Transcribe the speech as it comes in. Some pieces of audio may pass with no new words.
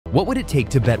What would it take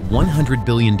to bet $100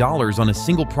 billion on a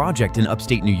single project in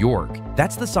upstate New York?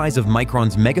 That's the size of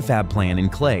Micron's Megafab plant in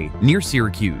Clay, near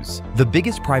Syracuse, the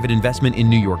biggest private investment in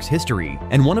New York's history,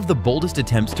 and one of the boldest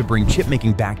attempts to bring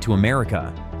chipmaking back to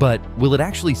America. But will it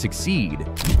actually succeed?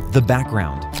 The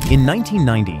background. In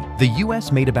 1990, the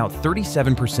US made about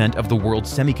 37% of the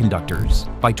world's semiconductors.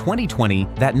 By 2020,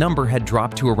 that number had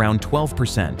dropped to around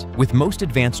 12%, with most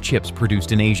advanced chips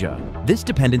produced in Asia. This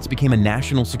dependence became a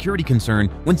national security concern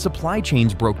when supply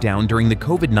chains broke down during the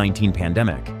COVID-19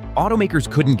 pandemic. Automakers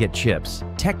couldn't get chips,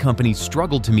 tech companies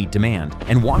struggled to meet demand,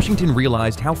 and Washington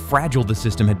realized how fragile the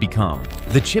system had become.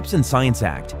 The CHIPS and Science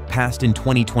Act, passed in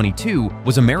 2022,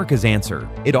 was America's answer.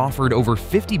 It offered over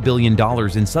 $50 billion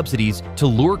in subsidies to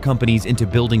lure companies into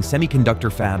building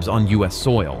semiconductor fabs on US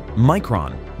soil.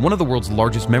 Micron, one of the world's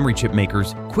largest memory chip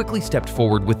makers, quickly stepped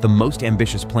forward with the most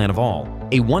ambitious plan of all,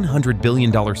 a $100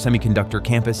 billion semiconductor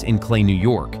campus in Clay, New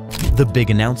York. The big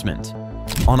announcement.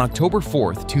 On October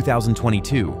 4,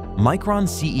 2022, Micron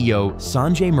CEO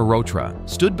Sanjay Mehrotra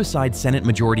stood beside Senate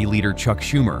Majority Leader Chuck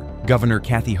Schumer, Governor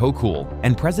Kathy Hochul,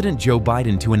 and President Joe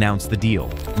Biden to announce the deal.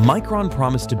 Micron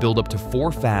promised to build up to 4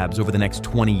 fabs over the next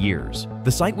 20 years.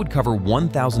 The site would cover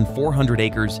 1,400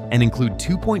 acres and include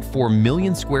 2.4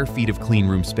 million square feet of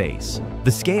cleanroom space.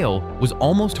 The scale was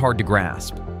almost hard to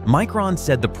grasp. Micron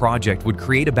said the project would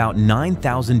create about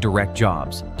 9,000 direct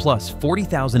jobs, plus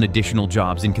 40,000 additional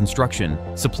jobs in construction,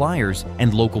 suppliers,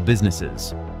 and local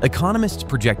businesses. Economists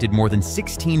projected more than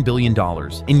 $16 billion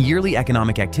in yearly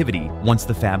economic activity once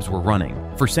the fabs were running.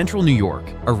 For Central New York,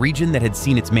 a region that had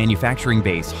seen its manufacturing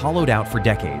base hollowed out for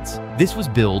decades, this was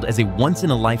billed as a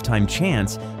once-in-a-lifetime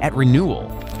chance at renewal.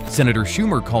 Senator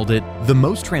Schumer called it the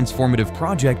most transformative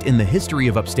project in the history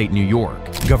of upstate New York.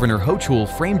 Governor Hochul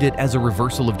framed it as a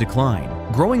reversal of decline.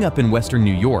 Growing up in Western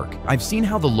New York, I've seen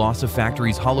how the loss of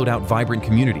factories hollowed out vibrant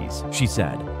communities, she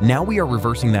said. Now we are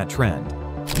reversing that trend.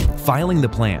 Filing the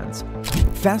plans.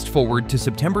 Fast forward to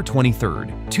September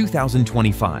 23,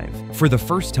 2025. For the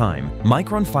first time,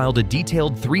 Micron filed a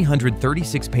detailed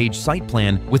 336-page site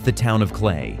plan with the town of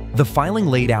Clay. The filing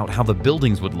laid out how the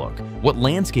buildings would look, what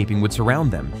landscaping would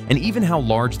surround them, and even how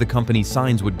large the company's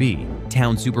signs would be.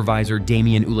 Town Supervisor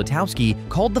Damian Ulatowski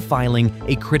called the filing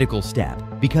a critical step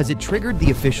because it triggered the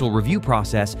official review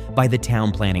process by the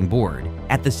Town Planning Board.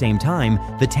 At the same time,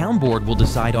 the Town Board will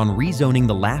decide on rezoning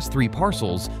the last 3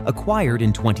 parcels acquired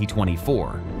in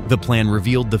 2024. The plan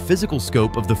revealed the physical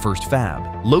scope of the first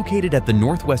fab. Located at the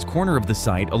northwest corner of the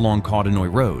site along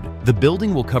Caudenoy Road, the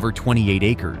building will cover 28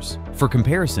 acres. For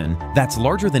comparison, that's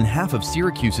larger than half of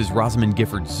Syracuse's Rosamond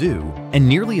Gifford Zoo and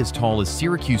nearly as tall as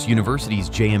Syracuse University's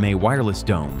JMA Wireless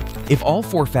Dome. If all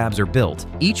 4 fabs are built,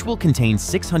 each will contain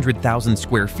 600,000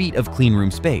 square feet of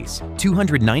cleanroom space,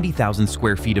 290,000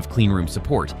 square feet of cleanroom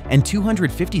support, and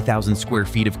 250,000 square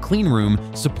feet of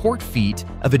cleanroom support feet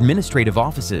of administrative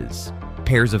offices.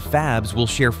 Pairs of fabs will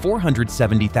share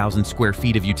 470,000 square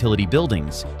feet of utility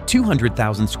buildings,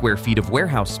 200,000 square feet of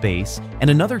warehouse space, and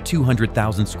another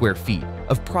 200,000 square feet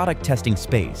of product testing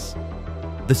space.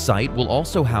 The site will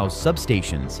also house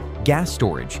substations, gas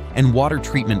storage, and water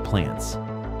treatment plants.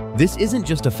 This isn't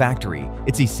just a factory,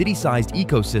 it's a city-sized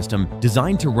ecosystem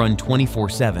designed to run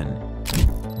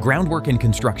 24/7. Groundwork and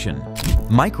construction.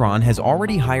 Micron has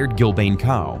already hired Gilbane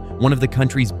Cow, one of the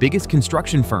country's biggest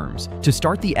construction firms, to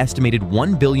start the estimated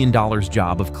 $1 billion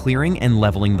job of clearing and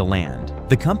leveling the land.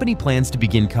 The company plans to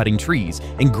begin cutting trees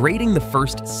and grading the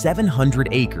first 700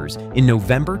 acres in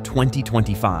November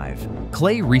 2025.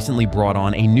 Clay recently brought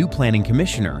on a new planning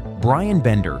commissioner, Brian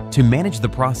Bender, to manage the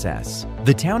process.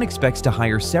 The town expects to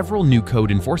hire several new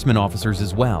code enforcement officers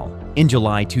as well. In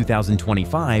July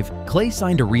 2025, Clay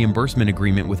signed a reimbursement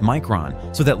agreement with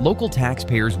Micron so that local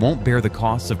taxpayers won't bear the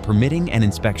costs of permitting and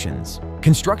inspections.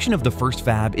 Construction of the first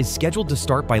fab is scheduled to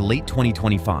start by late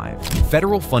 2025.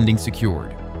 Federal funding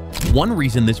secured. One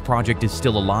reason this project is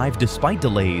still alive despite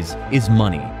delays is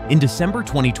money. In December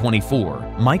 2024,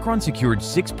 Micron secured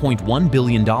 $6.1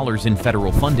 billion in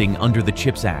federal funding under the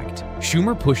CHIPS Act.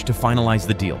 Schumer pushed to finalize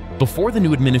the deal before the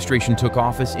new administration took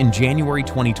office in January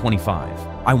 2025.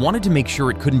 "I wanted to make sure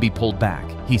it couldn't be pulled back,"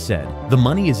 he said. "The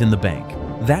money is in the bank."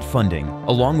 That funding,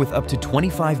 along with up to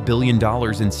 $25 billion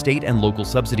in state and local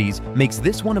subsidies, makes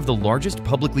this one of the largest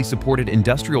publicly supported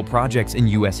industrial projects in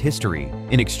U.S. history.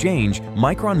 In exchange,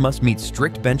 Micron must meet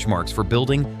strict benchmarks for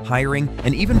building, hiring,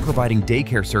 and even providing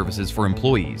daycare services for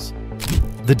employees.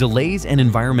 The delays and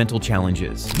environmental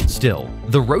challenges. Still,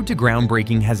 the road to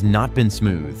groundbreaking has not been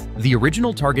smooth. The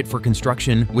original target for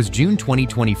construction was June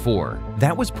 2024.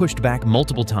 That was pushed back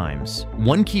multiple times.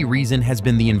 One key reason has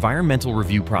been the environmental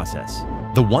review process.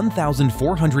 The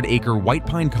 1,400-acre White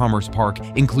Pine Commerce Park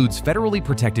includes federally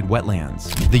protected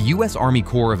wetlands. The U.S. Army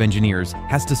Corps of Engineers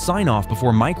has to sign off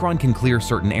before Micron can clear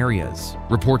certain areas.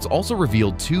 Reports also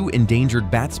revealed 2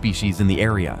 endangered bat species in the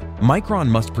area. Micron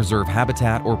must preserve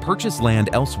habitat or purchase land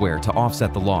elsewhere to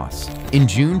offset the loss. In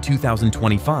June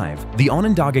 2025, the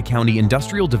Onondaga County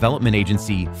Industrial Development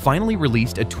Agency finally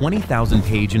released a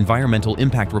 20,000-page environmental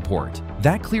impact report.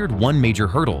 That cleared one major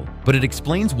hurdle, but it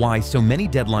explains why so many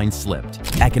deadlines slipped.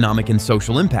 Economic and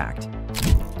social impact.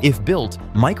 If built,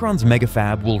 Micron's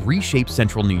Megafab will reshape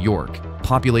central New York.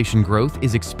 Population growth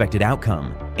is expected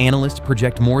outcome. Analysts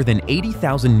project more than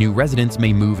 80,000 new residents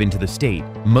may move into the state,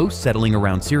 most settling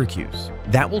around Syracuse.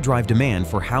 That will drive demand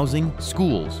for housing,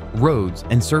 schools, roads,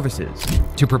 and services.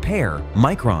 To prepare,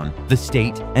 Micron, the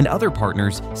state, and other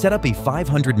partners set up a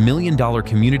 $500 million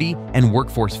community and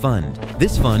workforce fund.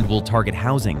 This fund will target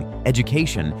housing,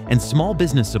 education, and small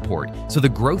business support so the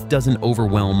growth doesn't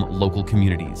overwhelm local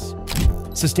communities.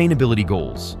 Sustainability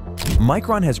goals.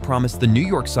 Micron has promised the New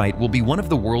York site will be one of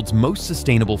the world's most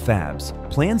sustainable fabs.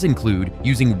 Plans include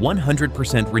using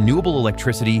 100% renewable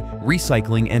electricity,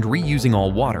 recycling and reusing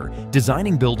all water,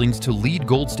 designing buildings to LEED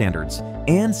Gold standards,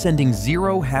 and sending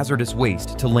zero hazardous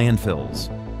waste to landfills.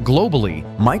 Globally,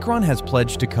 Micron has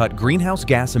pledged to cut greenhouse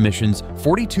gas emissions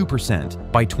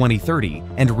 42% by 2030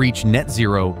 and reach net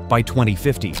zero by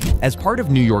 2050. As part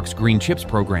of New York's Green Chips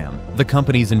program, the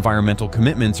company's environmental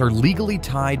commitments are legally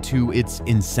tied to its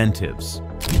incentives.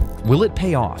 Will it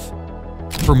pay off?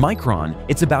 For Micron,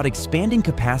 it's about expanding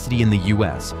capacity in the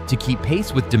U.S. to keep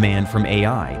pace with demand from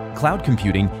AI, cloud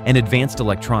computing, and advanced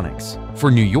electronics.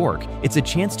 For New York, it's a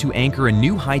chance to anchor a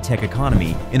new high-tech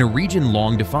economy in a region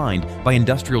long defined by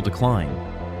industrial decline.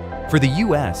 For the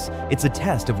U.S., it's a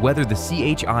test of whether the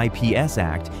CHIPS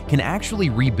Act can actually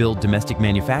rebuild domestic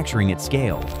manufacturing at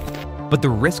scale. But the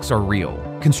risks are real.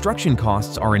 Construction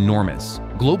costs are enormous.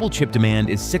 Global chip demand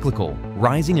is cyclical,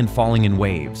 rising and falling in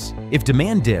waves. If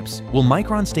demand dips, will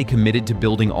Micron stay committed to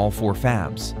building all 4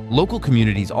 fabs? Local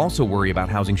communities also worry about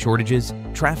housing shortages,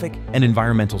 traffic, and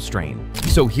environmental strain.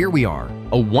 So here we are,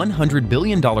 a $100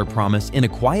 billion promise in a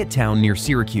quiet town near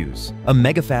Syracuse, a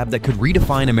megafab that could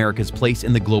redefine America's place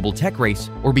in the global tech race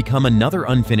or become another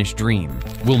unfinished dream.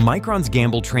 Will Micron's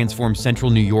gamble transform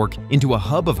central New York into a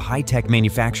hub of high-tech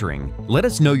manufacturing? Let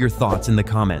us know your thoughts in the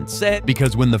comments,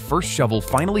 because when the first shovel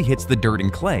finally hits the dirt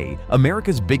and clay,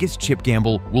 America's biggest chip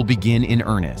gamble will begin in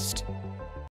earnest.